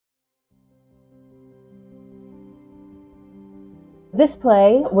This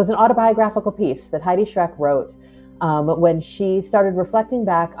play was an autobiographical piece that Heidi Schreck wrote when she started reflecting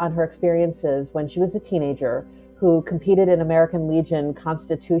back on her experiences when she was a teenager who competed in American Legion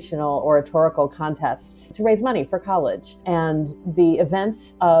constitutional oratorical contests to raise money for college. And the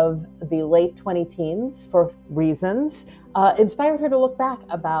events of the late 20 teens, for reasons, inspired her to look back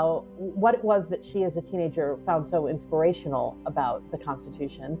about what it was that she as a teenager found so inspirational about the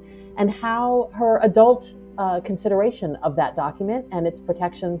Constitution and how her adult consideration of that document and its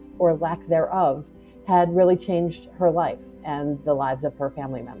protections or lack thereof had really changed her life and the lives of her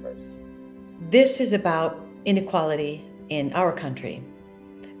family members. This is about inequality in our country,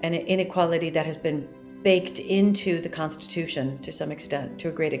 and an inequality that has been baked into the Constitution to some extent, to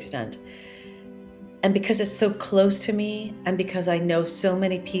a great extent. And because it's so close to me, and because I know so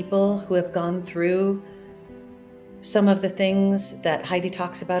many people who have gone through some of the things that Heidi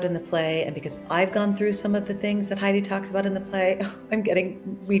talks about in the play, and because I've gone through some of the things that Heidi talks about in the play, I'm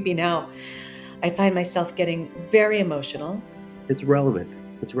getting weepy now. I find myself getting very emotional. It's relevant.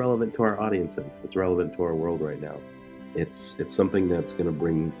 It's relevant to our audiences. It's relevant to our world right now. It's something that's going to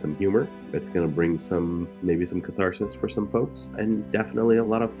bring some humor. It's going to bring maybe some catharsis for some folks, and definitely a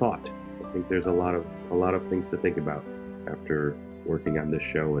lot of thought. I think there's a lot of things to think about after working on this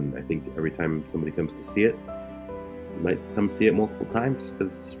show, and I think every time somebody comes to see it, you might come see it multiple times,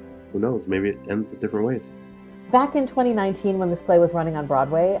 because who knows, maybe it ends in different ways. Back in 2019, when this play was running on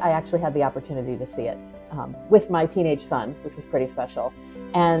Broadway, I actually had the opportunity to see it with my teenage son, which was pretty special.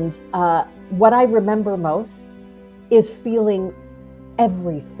 And what I remember most is feeling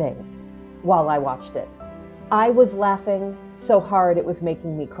everything while I watched it. I was laughing so hard it was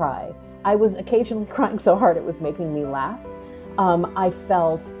making me cry. I was occasionally crying so hard it was making me laugh. I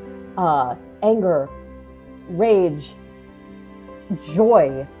felt anger, rage,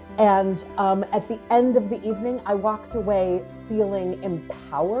 joy. And at the end of the evening, I walked away feeling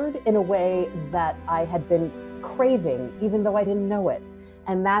empowered in a way that I had been craving, even though I didn't know it.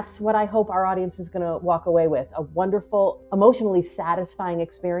 And that's what I hope our audience is going to walk away with, a wonderful, emotionally satisfying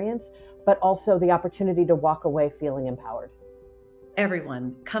experience, but also the opportunity to walk away feeling empowered.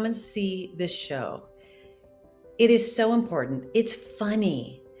 Everyone, come and see this show. It is so important. It's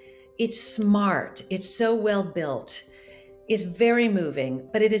funny. It's smart. It's so well built. It's very moving,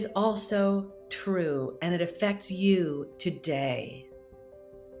 but it is also true, and it affects you today.